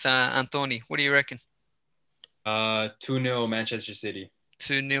start with Antoni. What do you reckon? 2-0 Manchester City.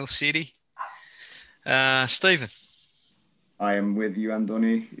 2-0 City. Stephen. I am with you,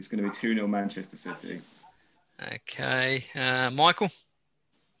 Andoni. It's going to be 2-0 Manchester City. Okay. Michael?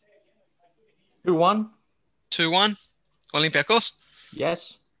 2-1. 2-1. Olympiacos?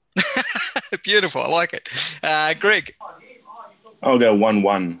 Yes. Beautiful. I like it. Greg? I'll go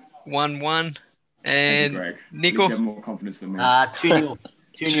 1-1. 1-1. Thank And you, Greg. At Nico? least you have more confidence than me. 2-0.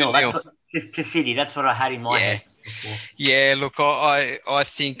 2-0. 2-0. That's what, to City. That's what I had in my head before. Yeah, look, I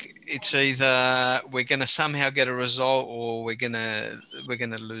think it's either we're going to somehow get a result or we're going to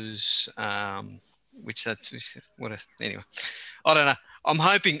lose. Anyway, I don't know. I'm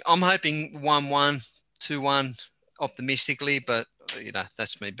hoping 1-1, 2-1, optimistically, but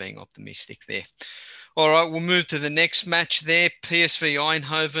that's me being optimistic there. All right, we'll move to the next match there. PSV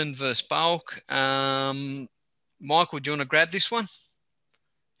Eindhoven versus Balk. Michael, do you want to grab this one?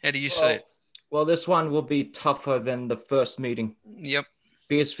 How do you see it? Well, this one will be tougher than the first meeting. Yep.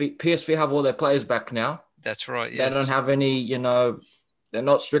 PSV have all their players back now. That's right, yes. They don't have any, they're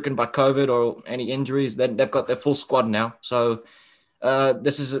not stricken by COVID or any injuries. They've got their full squad now. So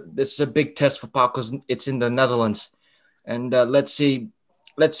this is a big test for Park because it's in the Netherlands. And let's see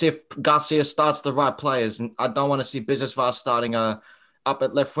if Garcia starts the right players. And I don't want to see Bisesvar starting up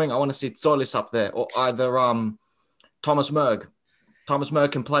at left wing. I want to see Zolis up there or either Thomas Merg. Thomas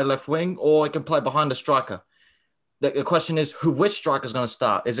Merg can play left wing or he can play behind the striker. The question is which striker is going to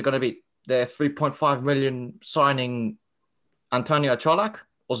start? Is it going to be their 3.5 million signing Antonio Cholak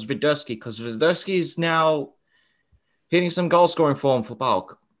or Zviderski? Because Zviderski is now hitting some goal scoring form for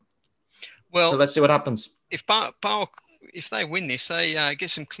PAOK. Well, so let's see what happens. If PAOK, if they win this, they get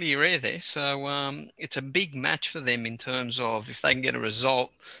some clear air there. So it's a big match for them in terms of if they can get a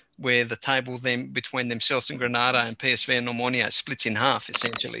result where the table between themselves and Granada and PSV and Omonia splits in half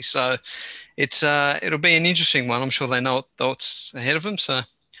essentially. So it'll be an interesting one. I'm sure they know what's ahead of them. So.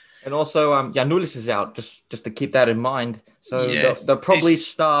 And also, Janulis is out, just to keep that in mind. So yeah, they'll probably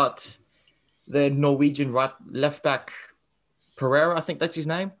start the Norwegian left back Pereira, I think that's his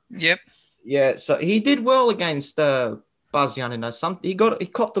name. Yep. Yeah, so he did well against Bazian. He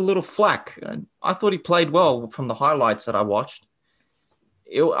copped a little flack. And I thought he played well from the highlights that I watched.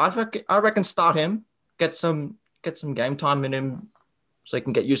 I reckon start him, get some game time in him, so he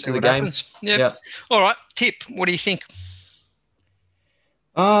can get used to the game. Yep. Yeah. All right, Tip. What do you think?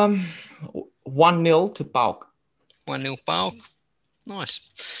 1-0 to PAOK. 1-0 PAOK. Nice.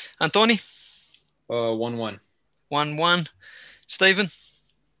 Antoni? 1-1. 1-1. Stephen?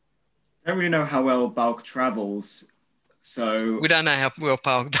 I don't really know how well PAOK travels, so we don't know how well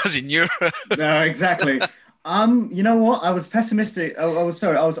PAOK does in Europe. No, exactly. You know what? I was pessimistic. I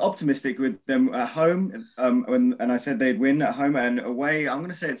was optimistic with them at home. And I said they'd win at home and away. I'm going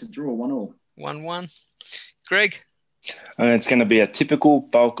to say it's a draw, 1-1. 1-1. Greg? It's going to be a typical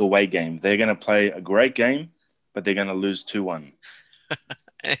PAOK away game. They're going to play a great game, but they're going to lose 2-1.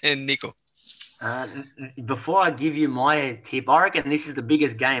 And Nico? Before I give you my tip, I reckon this is the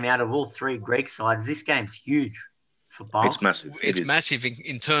biggest game out of all three Greek sides. This game's huge for PAOK. It's massive. It's massive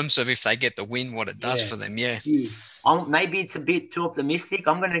in terms of if they get the win, what it does for them. Yeah. Maybe it's a bit too optimistic.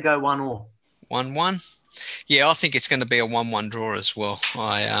 I'm going to go 1-1. 1-1. Yeah, I think it's going to be a 1-1 draw as well.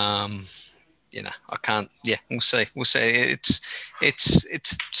 I can't. Yeah, we'll see.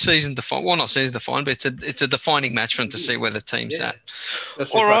 It's season defined. Well, not season defined, but it's a defining match for them to see where the team's at.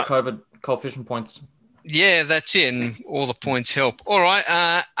 Especially all right. COVID coefficient points. Yeah, that's it. And all the points help. All right,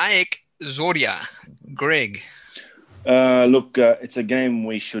 AEK Zorya, Greg. Look, it's a game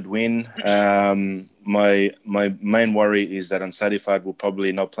we should win. My main worry is that Ansadifad will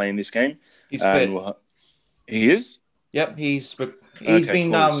probably not play in this game. He's fit. He is? Yep, he's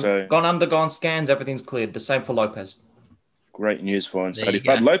been undergone scans. Everything's cleared. The same for Lopez. Great news for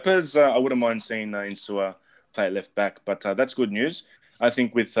Ansadifad. Lopez, I wouldn't mind seeing Insua play at left back, but that's good news. I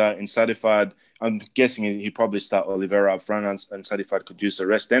think with Ansadifad, I'm guessing he probably start Oliveira up front, and Ansadifad could use the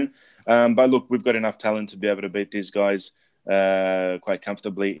rest then. But look, we've got enough talent to be able to beat these guys quite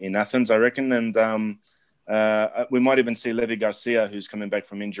comfortably in Athens, I reckon. And we might even see Levi Garcia, who's coming back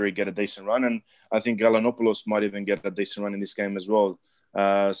from injury, get a decent run. And I think Galanopoulos might even get a decent run in this game as well.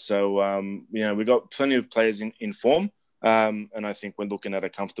 We've got plenty of players in form. And I think we're looking at a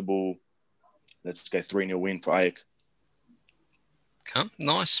comfortable, let's go 3-0 win for AEK.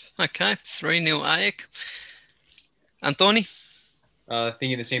 Nice. Okay, 3-0 AEK. Antoni?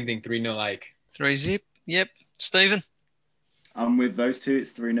 Thinking the same thing, 3-0 AEK. 3-zip. Yep. Stephen? I'm with those two.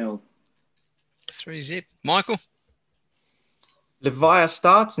 It's 3-0. 3-zip. Michael? Levia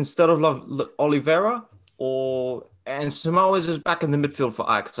starts instead of Oliveira, and Samoas is back in the midfield for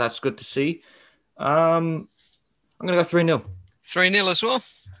AEK, so that's good to see. I'm going to go 3-0. 3-0 as well.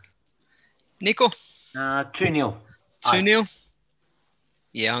 Nico? 2-0. 2-0?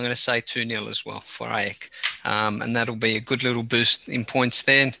 Yeah, I'm going to say 2-0 as well for AEK. And that'll be a good little boost in points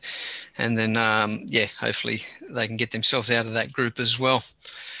then. And then, hopefully they can get themselves out of that group as well.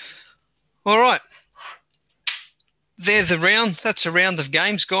 All right. That's a round of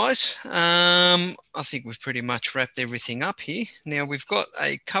games, guys. I think we've pretty much wrapped everything up here. Now we've got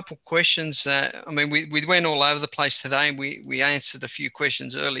a couple questions. We went all over the place today, and we answered a few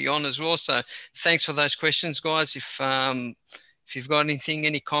questions early on as well. So thanks for those questions, guys. If you've got anything,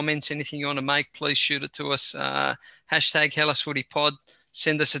 any comments, anything you want to make, please shoot it to us. Hashtag HellasFootyPod.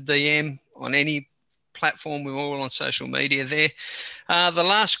 Send us a DM on any platform. We're all on social media there. The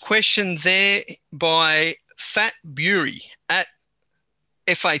last question there by Fat Bury at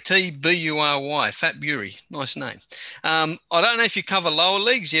FATBURY. Fat Bury, nice name. I don't know if you cover lower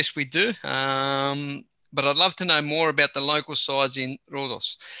leagues. Yes, we do. But I'd love to know more about the local sides in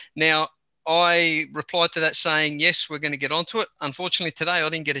Rhodos. Now, I replied to that saying, yes, we're going to get onto it. Unfortunately, today I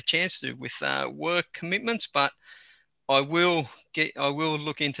didn't get a chance to with work commitments, but I will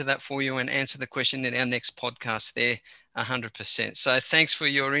look into that for you and answer the question in our next podcast there 100%. So thanks for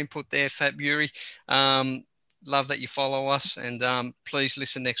your input there, Fat Bury. Love that you follow us, and please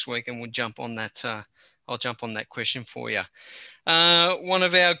listen next week and we'll jump on that. I'll jump on that question for you. One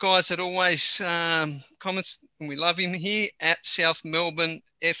of our guys that always comments, and we love him here, at South Melbourne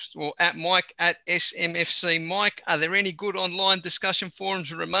at Mike at SMFC Mike. Are there any good online discussion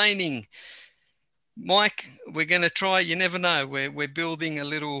forums remaining? Mike, we're going to try. You never know. We're building a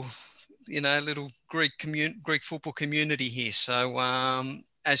little Greek football community here. So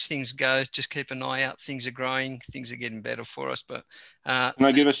as things go, just keep an eye out. Things are growing. Things are getting better for us. But can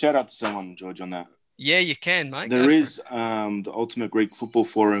I give a shout out to someone, George, on that? Yeah, you can, mate. There is the Ultimate Greek Football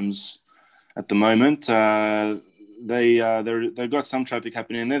Forums at the moment. They've got some traffic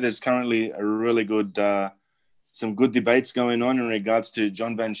happening there. There's currently a really good. Some good debates going on in regards to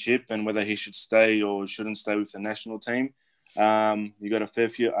John Van Schip and whether he should stay or shouldn't stay with the national team. You got a fair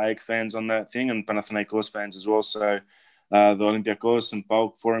few AEK fans on that thing and Panathinaikos fans as well. So the Olympiacos and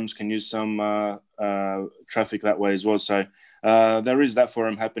PAOK forums can use some traffic that way as well. So there is that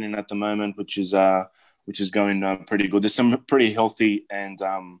forum happening at the moment, which is going pretty good. There's some pretty healthy and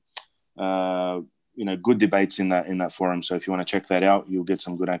good debates in that forum. So if you want to check that out, you'll get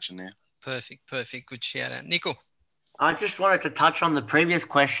some good action there. Perfect. Good shout out. Nico? I just wanted to touch on the previous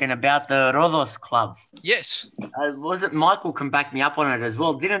question about the Rhodos clubs. Yes. Was it Michael can back me up on it as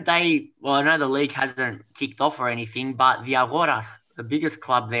well? Didn't they, well, I know the league hasn't kicked off or anything, but the Agoras, the biggest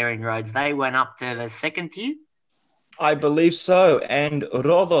club there in Rhodes, they went up to the second tier? I believe so. And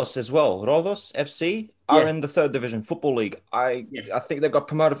Rhodos as well. Rhodos FC are in the third division football league. I think they got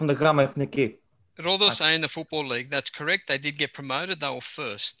promoted from the Gama Ethniki. Rhodos are in the football league. That's correct. They did get promoted. They were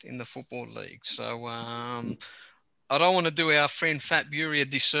first in the football league. So I don't want to do our friend Fat Bury a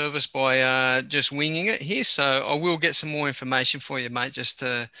disservice by just winging it here. So I will get some more information for you, mate. Just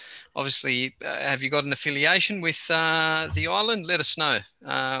to, obviously, have you got an affiliation with the island? Let us know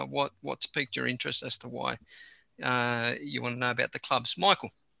what's piqued your interest as to why you want to know about the clubs. Michael?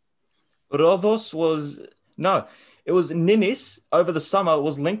 Rhodos it was Ninis over the summer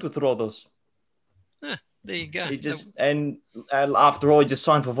was linked with Rhodos. There you go. And after all, he just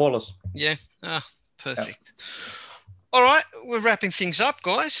signed for Volos. Yeah. Perfect. Yeah. All right, we're wrapping things up,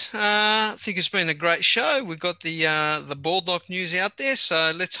 guys. I think it's been a great show. We've got the Baldock news out there,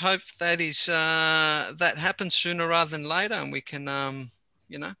 so let's hope that happens sooner rather than later, and we can,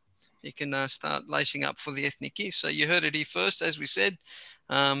 you can start lacing up for the Ethniki. So you heard it here first, as we said,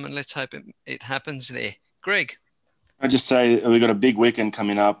 and let's hope it happens there. Greg? I just say we've got a big weekend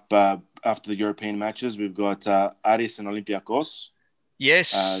coming up after the European matches. We've got Aris and Olympiacos.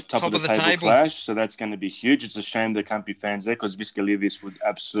 Yes, top of the table clash. So that's going to be huge. It's a shame there can't be fans there because Viskalidis would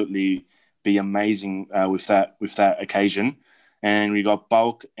absolutely be amazing with that occasion. And we got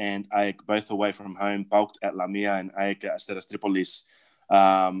PAOK and AEK both away from home. PAOK at Lamia and AEK at Asteras Tripolis,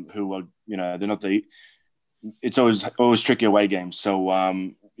 who are, they're not it's always tricky away games. So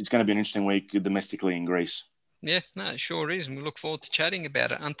it's going to be an interesting week domestically in Greece. Yeah, no, it sure is. And we look forward to chatting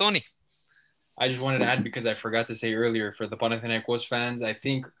about it. Antoni? I just wanted to add, because I forgot to say earlier, for the Panathinaikos fans, I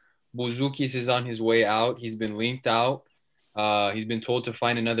think Bouzoukis is on his way out. He's been linked out. He's been told to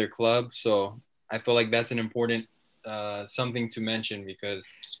find another club. So I feel like that's an important something to mention because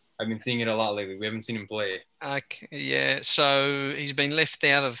I've been seeing it a lot lately. We haven't seen him play. Yeah, so he's been left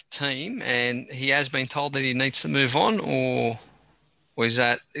out of the team and he has been told that he needs to move on, or is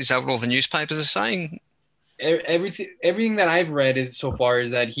that what all the newspapers are saying? Everything that I've read so far is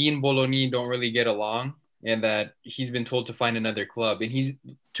that he and Bologna don't really get along, and that he's been told to find another club. And he's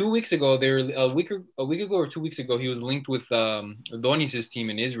 2 weeks ago, a week ago or 2 weeks ago, he was linked with Donis' team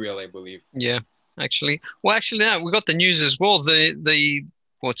in Israel, I believe. Yeah, actually, no, we got the news as well.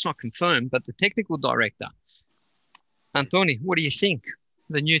 Well, it's not confirmed, but the technical director, Antoni, what do you think?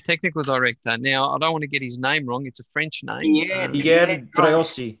 the new technical director. Now, I don't want to get his name wrong. It's a French name. Pierre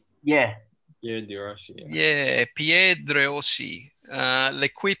Dreossi. Yeah. Yeah, Dirashi, yeah. Yeah, Pierre Dreossi.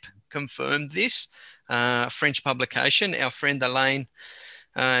 L'Equipe confirmed this. French publication. Our friend Elaine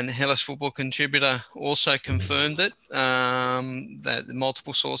and Hellas Football contributor also confirmed it. That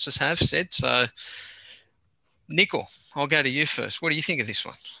multiple sources have said. So, Nico, I'll go to you first. What do you think of this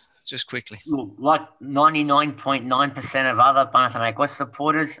one? Just quickly. Look, like 99.9% of other Panathinaikos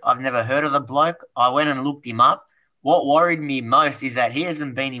supporters, I've never heard of the bloke. I went and looked him up. What worried me most is that he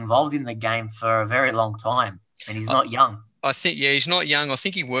hasn't been involved in the game for a very long time, and he's not young. I think, he's not young. I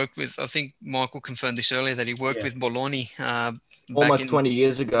think he worked with, I think Michael confirmed this earlier, that he worked with Bologna. Almost 20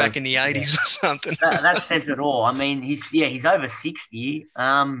 years ago. Back in the 80s or something. That says it all. I mean, he's over 60.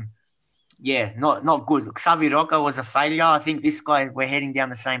 Not good. Xavi Roca was a failure. I think this guy, we're heading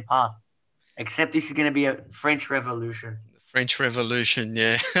down the same path, except this is going to be a French Revolution. French Revolution,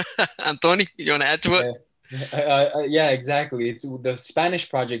 yeah. Anthony, you want to add to it? Yeah, exactly. It's the Spanish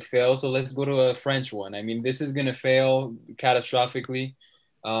project failed, so let's go to a French one. I mean, this is going to fail catastrophically.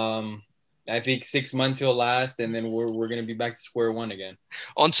 I think 6 months he'll last, and then we're going to be back to square one again.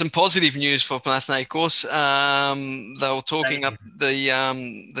 On some positive news for Panathinaikos, they were talking up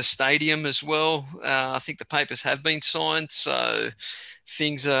the stadium as well. I think the papers have been signed, so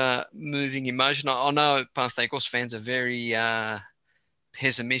things are moving in motion. I know Panathinaikos fans are very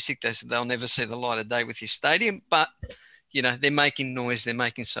pessimistic. They'll never see the light of day with this stadium, but they're making noise. They're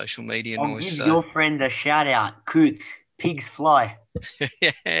making social media noise. Give your friend a shout out, Coots. Pigs fly.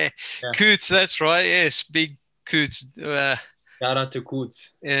 Yeah, Coots. That's right. Yes, big Coots. Shout out to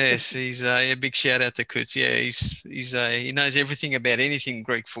Coots. Yes, he's a big shout out to Coots. Yeah, he knows everything about anything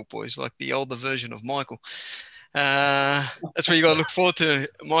Greek football. He's like the older version of Michael. That's what you got to look forward to,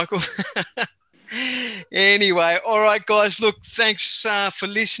 Michael. Anyway, all right, guys. Look, thanks for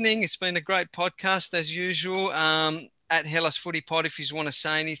listening. It's been a great podcast as usual. At Hellas Footy Pod, if you want to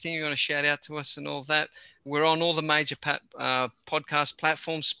say anything, you want to shout out to us and all that. We're on all the major podcast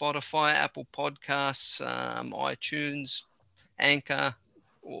platforms: Spotify, Apple Podcasts, iTunes, Anchor,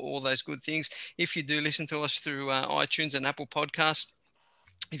 all those good things. If you do listen to us through iTunes and Apple Podcasts,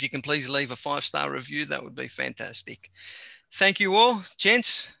 if you can please leave a 5-star review, that would be fantastic. Thank you all,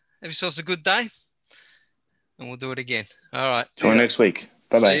 gents. Have yourselves a good day, and we'll do it again. All right. Till next week.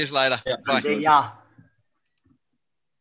 Bye-bye. See you later. Yeah. Bye. See ya.